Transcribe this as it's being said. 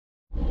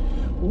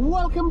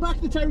Welcome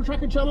back to the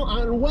TerryTracker channel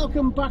and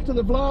welcome back to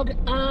the vlog,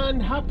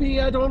 and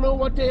happy, I don't know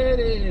what day it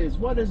is.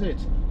 What is it?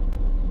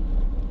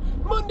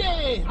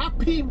 Monday!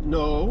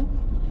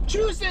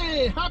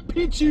 Tuesday!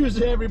 Happy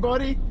Tuesday,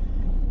 everybody!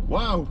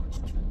 Wow,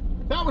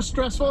 that was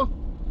stressful.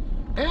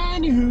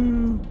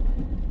 Anywho,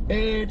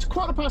 it's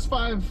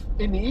 5:15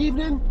 in the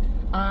evening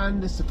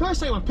and it's the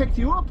first time I've picked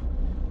you up.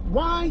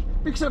 Why?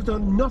 Because I've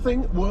done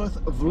nothing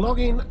worth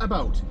vlogging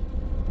about.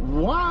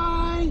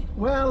 Why?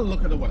 Well,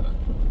 look at the weather.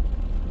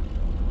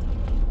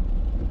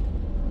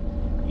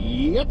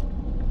 Yep,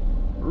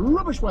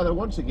 rubbish weather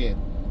once again.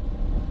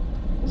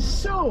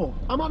 So,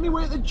 I'm on my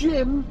way to the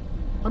gym.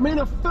 I may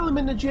not film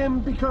in the gym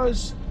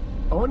because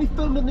I only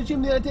filmed in the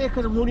gym the other day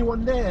because I was the only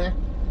one there.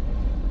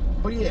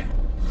 But yeah,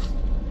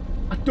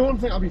 I don't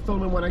think I'll be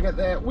filming when I get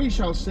there. We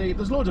shall see.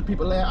 There's loads of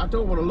people there. I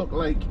don't want to look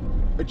like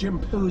a gym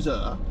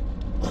poser.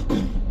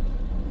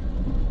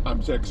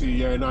 I'm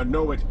sexy and I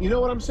know it. You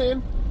know what I'm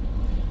saying?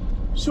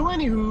 So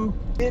anywho,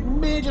 it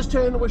may just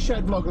turn into a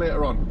shed vlog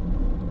later on.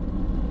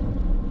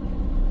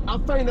 I'll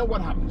find out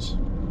what happens.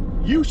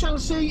 You shall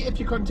see if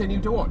you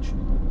continue to watch.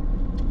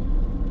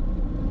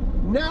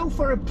 Now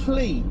for a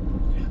plea.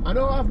 I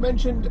know I've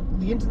mentioned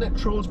the internet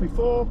trolls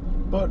before,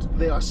 but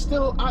they are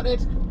still at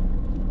it,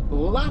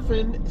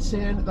 laughing,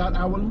 saying that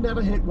I will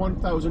never hit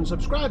 1,000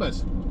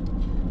 subscribers.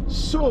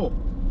 So,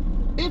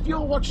 if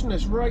you're watching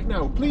this right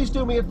now, please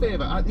do me a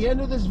favour. At the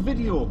end of this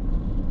video,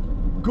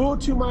 go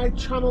to my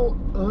channel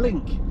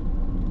link.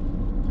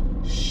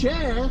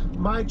 Share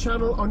my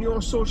channel on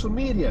your social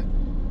media.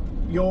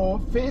 Your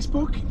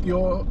Facebook,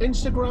 your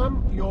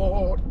Instagram,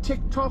 your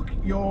TikTok,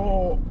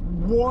 your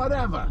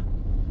whatever.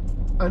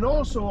 And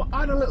also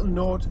add a little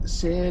note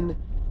saying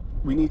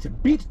we need to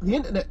beat the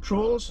internet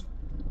trolls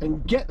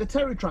and get the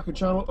TerryTracker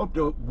channel up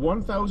to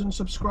 1,000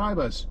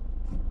 subscribers.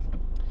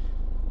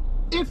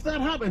 If that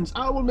happens,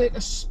 I will make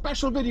a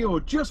special video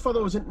just for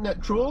those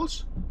internet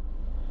trolls.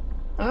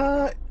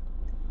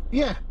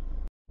 Yeah.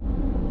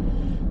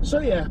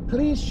 So yeah,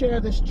 please share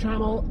this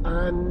channel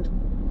and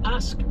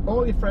ask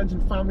all your friends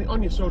and family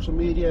on your social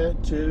media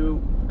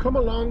to come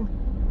along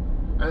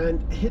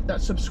and hit that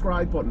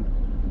subscribe button.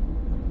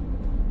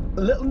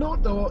 A little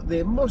note though,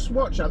 they must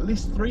watch at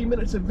least 3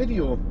 minutes of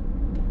video,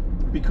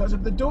 because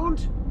if they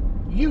don't,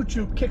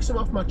 YouTube kicks them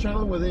off my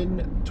channel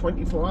within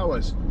 24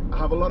 hours. I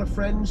have a lot of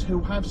friends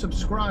who have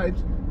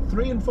subscribed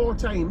 3 and 4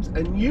 times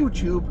and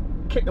YouTube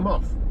kick them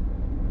off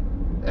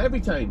every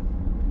time.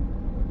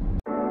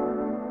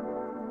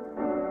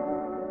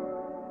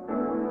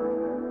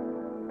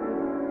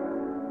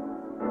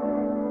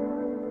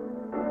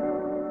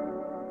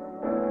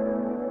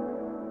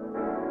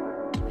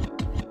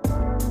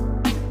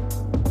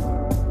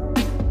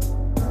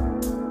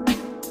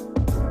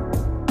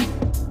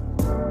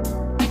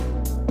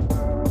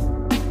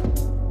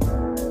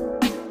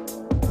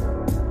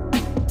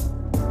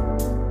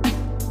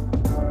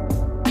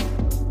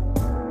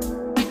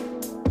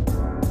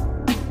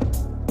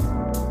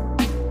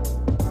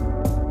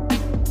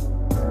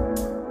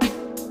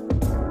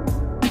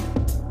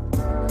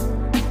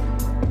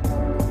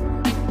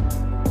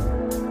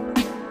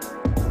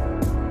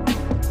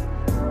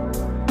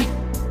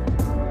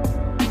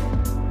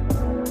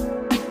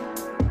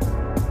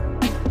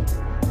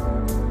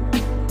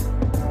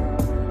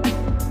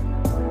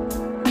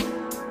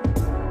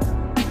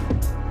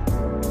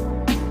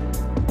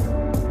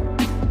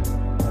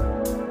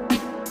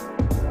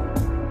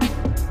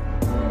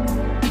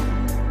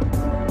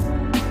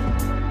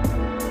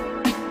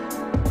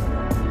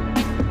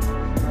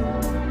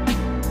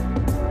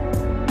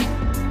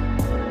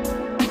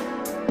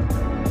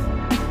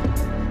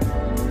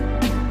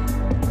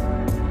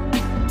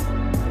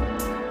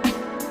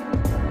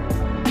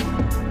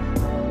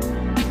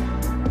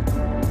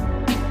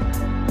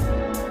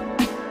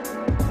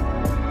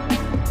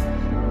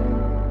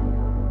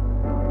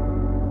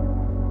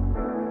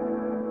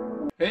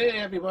 Hey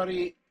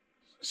everybody,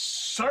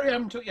 sorry I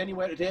haven't took you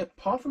anywhere today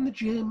apart from the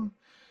gym.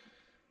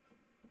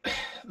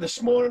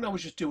 This morning I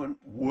was just doing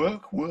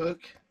work,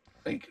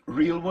 like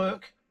real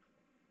work.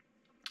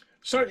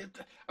 Sorry, I'm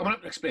gonna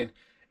have to explain.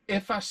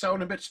 If I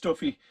sound a bit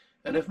stuffy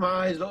and if my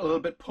eyes look a little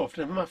bit puffed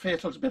and if my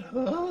face looks a bit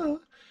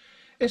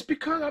it's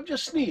because I've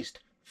just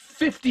sneezed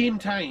 15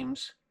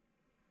 times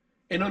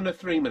in under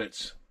 3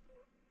 minutes.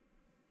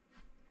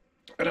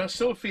 And I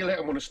still feel like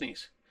I'm gonna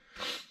sneeze.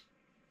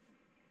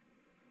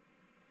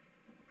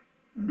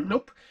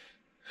 Nope.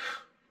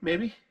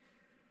 Maybe.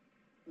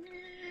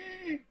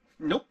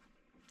 Nope.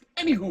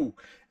 Anywho.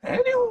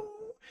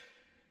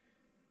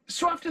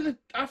 So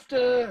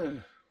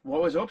after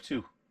what was I up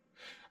to?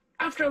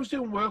 After I was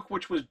doing work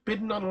which was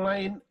bidding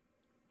online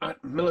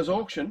at Miller's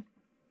auction.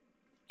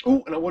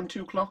 Oh, and I won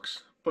 2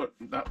 clocks, but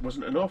that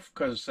wasn't enough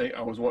because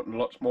I was wanting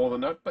lots more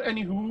than that. But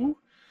anywho,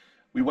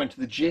 we went to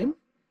the gym.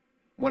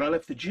 When I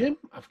left the gym,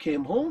 I've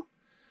came home,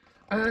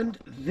 and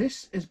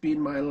this has been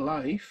my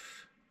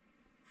life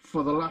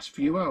for the last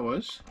few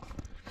hours,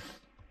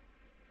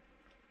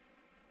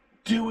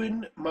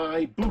 doing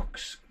my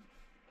books,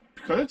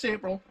 because it's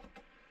April,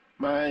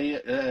 my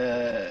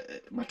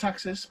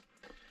taxes,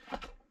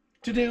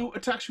 to do a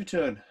tax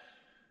return.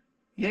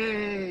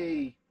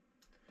 Yay!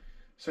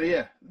 So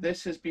yeah,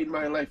 this has been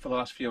my life for the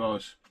last few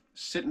hours,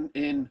 sitting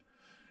in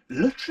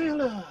Le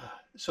Trailer.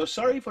 So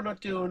sorry for not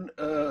doing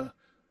a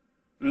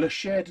Le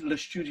Shed, Le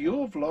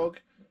Studio vlog,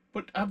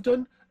 but I've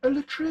done a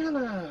Le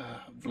Trailer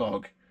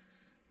vlog.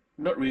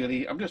 Not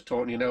really, I'm just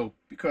talking to you now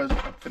because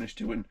I've finished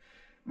doing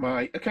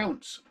my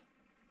accounts.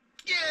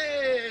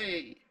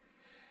 Yay!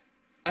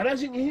 And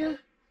as you can hear,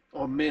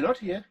 or may not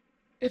hear,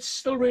 it's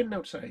still raining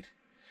outside.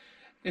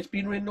 It's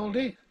been raining all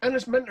day, and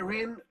it's meant to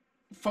rain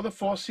for the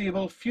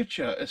foreseeable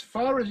future. As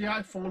far as the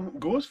iPhone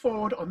goes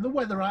forward on the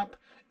weather app,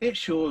 it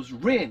shows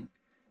rain.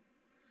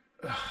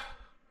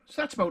 So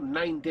that's about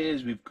 9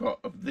 days we've got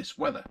of this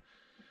weather.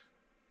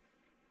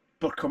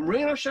 But come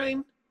rain or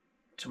shine,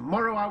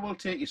 tomorrow I will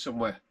take you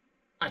somewhere.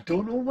 I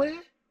don't know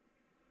where.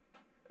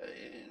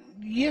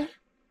 Yeah.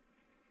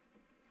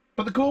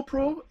 But the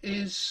GoPro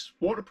is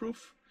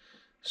waterproof,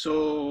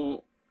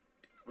 so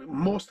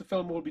most of the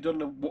film will be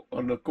done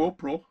on the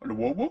GoPro, on the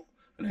whoa,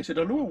 and I said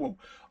on the whoa,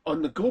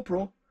 on the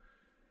GoPro.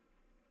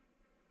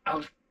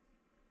 I'll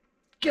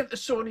get the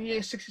Sony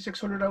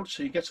a6600 out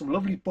so you get some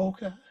lovely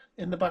bokeh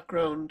in the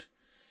background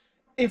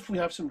if we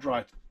have some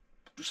dry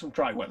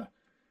weather,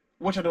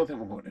 which I don't think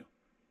we're going to do.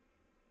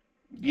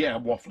 Yeah,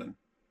 I'm waffling.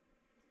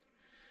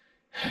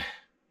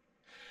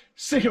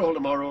 See you all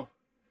tomorrow.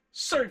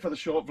 Sorry for the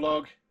short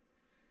vlog.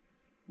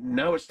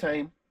 Now it's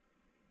time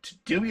to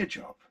do your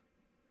job.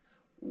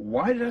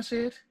 Why did I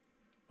say it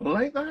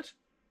like that?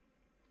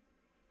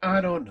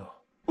 I don't know.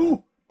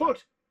 Ooh,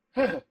 but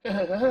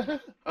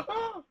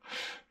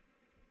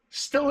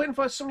still waiting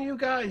for some of you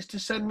guys to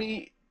send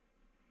me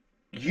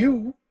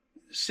you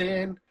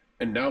saying,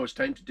 and now it's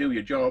time to do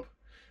your job.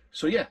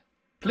 So yeah,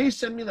 please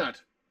send me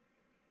that.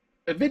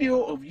 A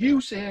video of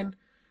you saying,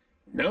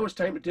 now it's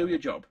time to do your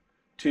job,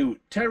 to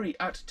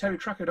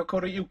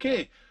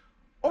terry@terrytracker.co.uk,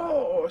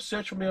 or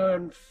search for me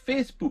on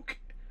Facebook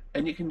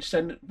and you can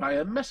send it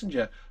via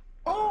Messenger.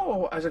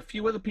 Or, as a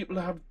few other people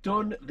have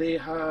done, they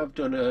have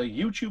done a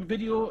YouTube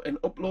video and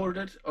uploaded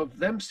it of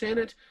them saying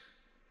it,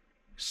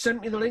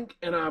 sent me the link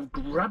and I've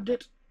grabbed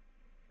it,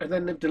 and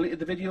then they've deleted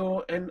the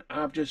video and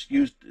I've just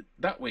used it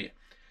that way.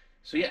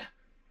 So yeah,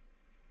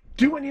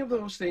 do any of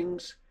those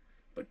things,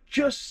 but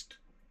just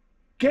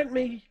get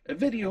me a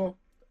video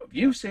of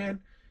you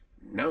saying,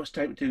 now it's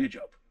time to do your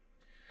job.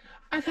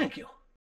 I thank you.